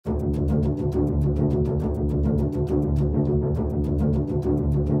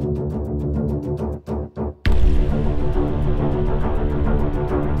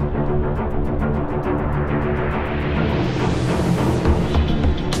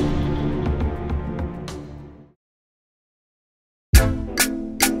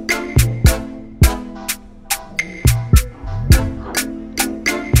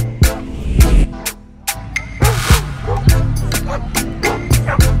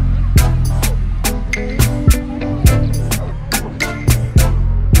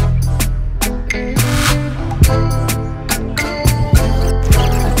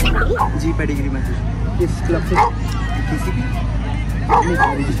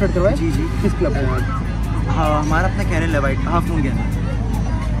Participate करवाए? जी जी। किस club में? हाँ, हमारा अपना कैनल है वाइट हाफ मून कैनल।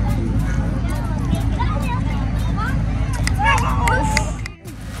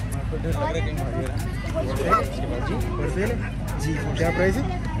 जी क्या प्राइस है?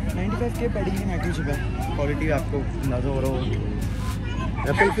 95K पेडिग्री माइक्रोचिप है, क्वालिटी आपको अंदाजा हो रहा हो।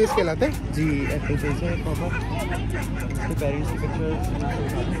 एप्पल फेस कहलाते हैं? जी एप्पल फेस है प्रॉपर, उसके पेरेंट्स की पिक्चर्स।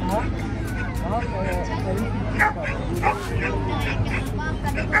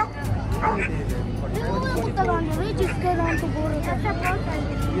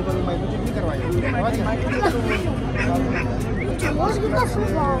 ये वाली माइक्रोचिप नहीं करवाई? करवा दिया?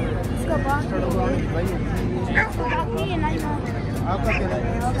 आपका क्या है?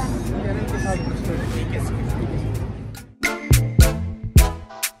 के साथ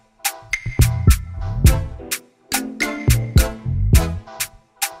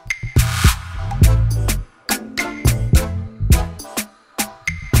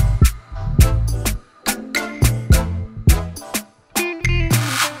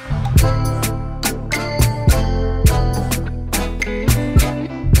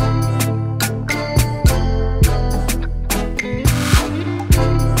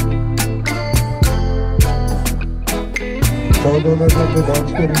डांस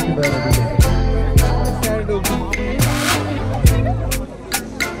करें कि मैं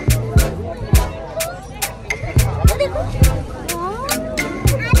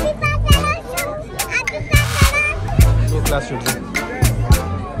क्लास शुरू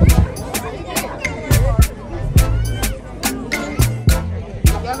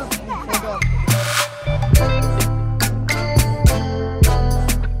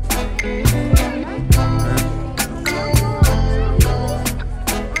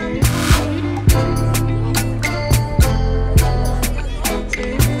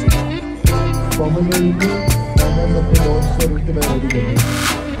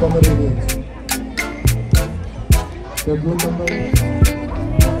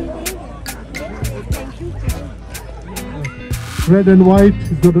red and white,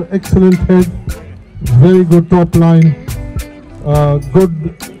 got an excellent head, very good top line, good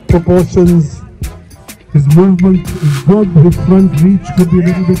proportions. His movement is good, his front reach could be a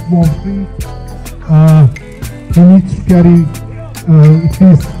little bit more free. He needs to carry at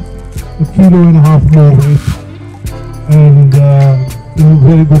least 1.5 kilos more weight, and in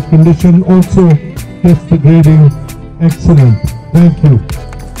very good condition. Also, test the grading excellent. Thank you.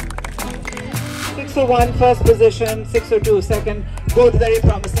 601 first position, 602 second, both very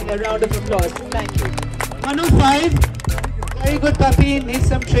promising. A round of applause. Thank you. 105, very good puppy, needs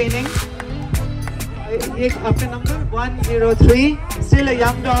some training. After number 103, still a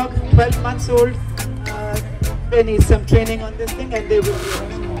young dog, 12 months old. They need some training on this thing, and they will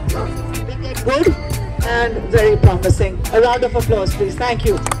get good and very promising. A round of applause, please. Thank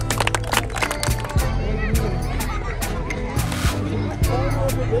you.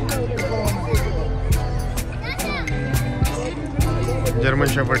 German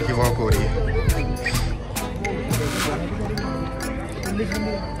shepherd की walk हो रही है,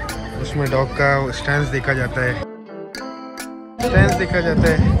 उसमें dog का stance देखा जाता है,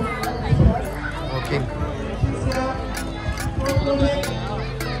 walking.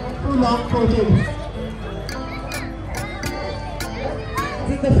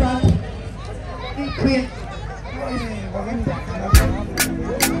 In the front, queen.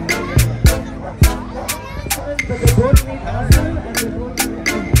 But they both need muscle and they both need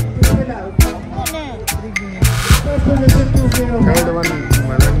to fill out. First position 201. Third one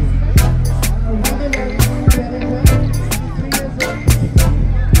Madan.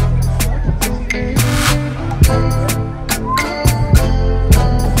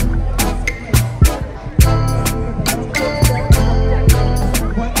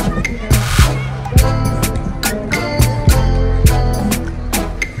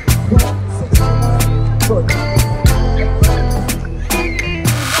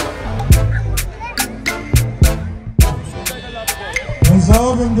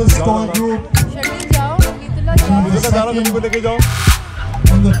 In this toy group,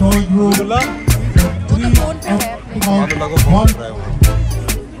 in the toy group, 3 1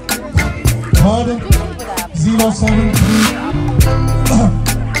 third 073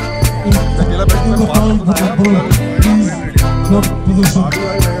 in the toy group, please club position.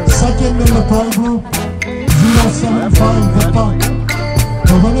 Second in the toy group, 075 the puck.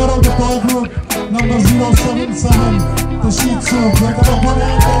 The winner of the toy group, number 077, the Shih Tzu. Get the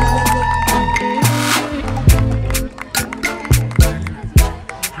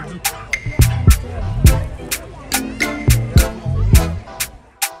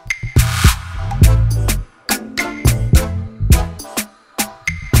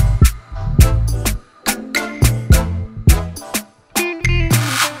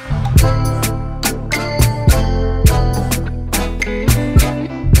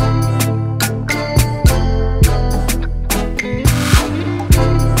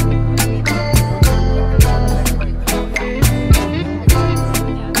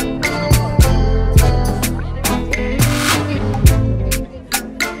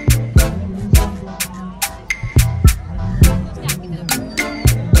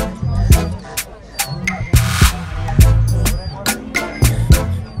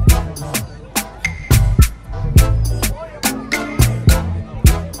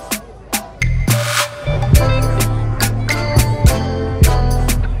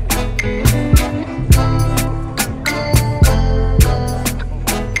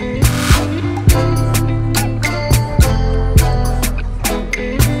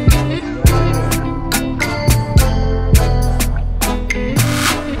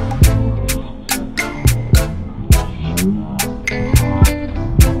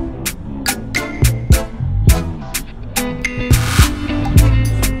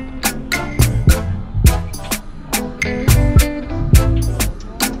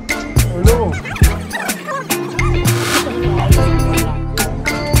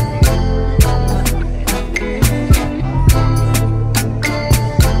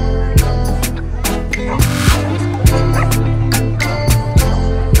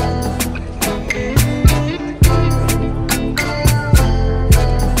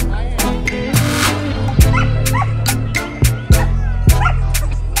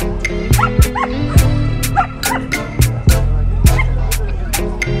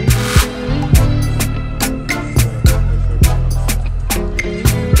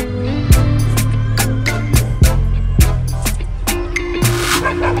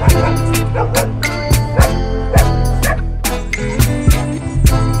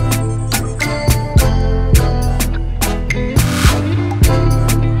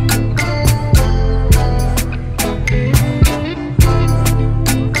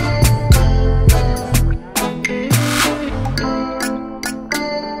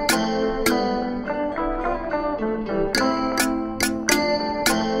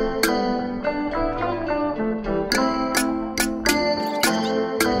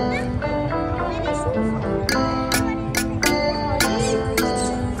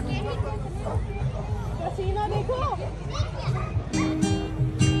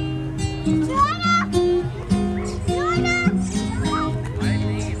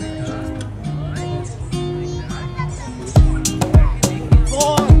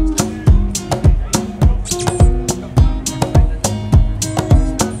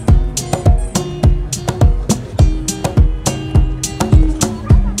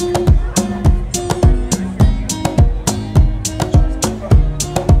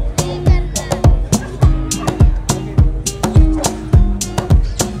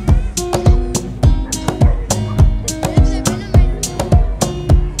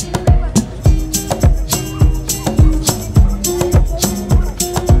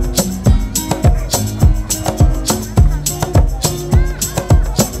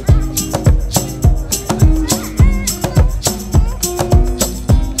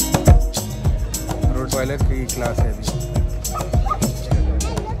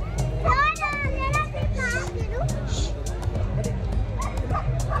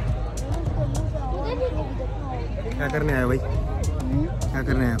करने आया भाई? क्या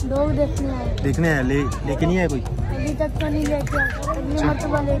करने आया? Dog देखने आए। देखने आया? लेके नहीं आया कोई? अभी तक तो नहीं लेके आया, अगली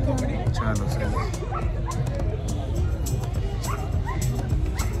मरतबा लेके आए। चलो सही है।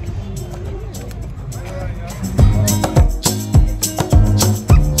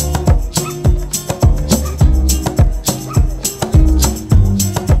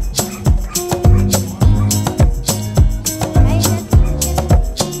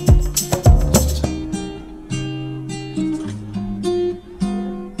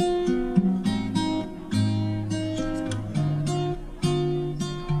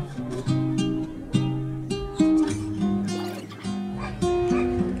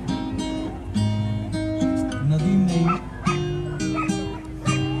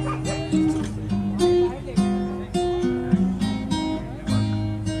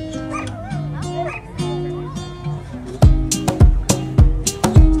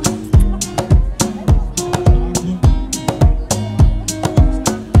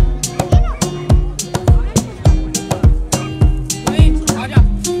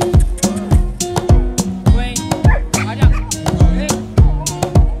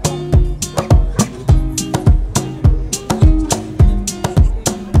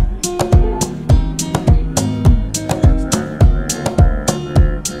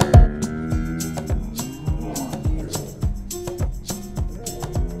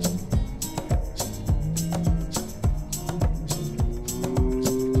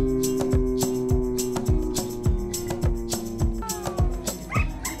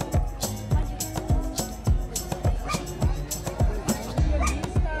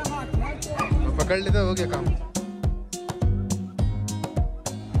 पकड़ लेते हो गया काम।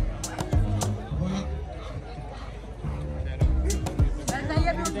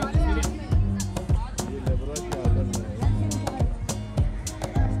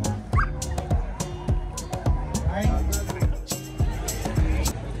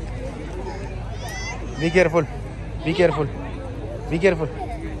 Be careful. Be careful. Be careful.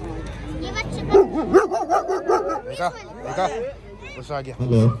 देखा देखा गुस्सा आ गया।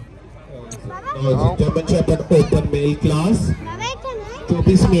 Hello. German Shepherd Open Male Class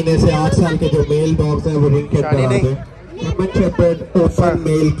 24 महीने से 8 साल के जो मेल डॉग्स हैं वो रिंग के अंदर आते हैं। German Shepherd Open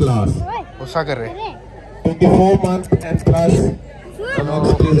Male Class गुस्सा कर रहे हैं। 24 months and plus.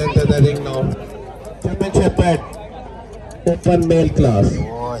 Dogs please enter the ring now. German Shepherd Open Male Class.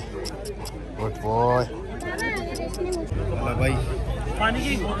 Good boy. Hello भाई। पानी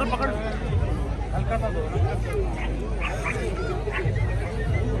की बोतल पकड़, हल्का सा दो।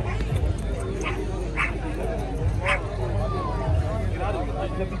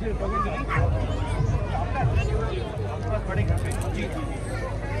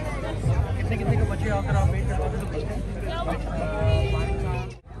 कितने के बच्चे आकर आप वेट करवा दो।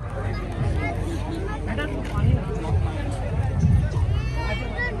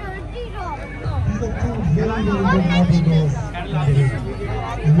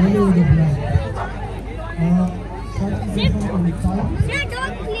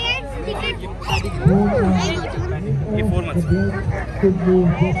 ये 4 months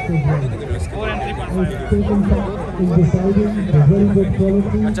 4 and 3.5।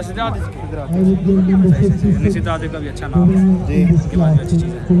 अच्छा सिद्धार्थ का भी अच्छा नाम है, इसके बाद अच्छी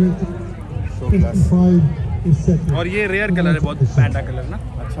चीज़ है। और ये रेयर कलर है बहुत, पैंडा कलर ना।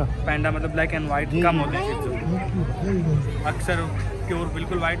 अच्छा पैंडा मतलब ब्लैक एंड वाइट कम होते हैं, अक्सर प्योर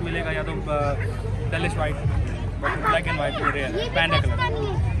बिल्कुल वाइट मिलेगा या तो डलिश white, black and white rare है पैंडा कलर।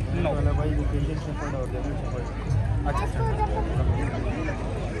 नो अच्छा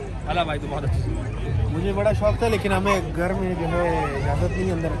अला भाई तो बहुत अच्छी चीज़ है। मुझे बड़ा शौक था लेकिन हमें घर में जो है इजाज़त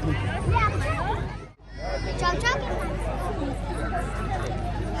नहीं अंदर रखनी।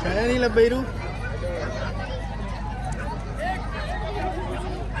 शायद नहीं लब बैरू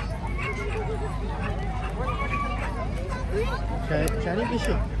शानी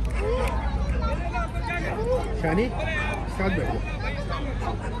किसे शानी साथ बैठो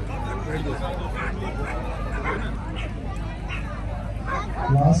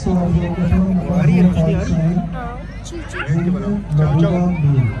Last one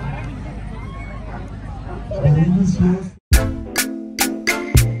is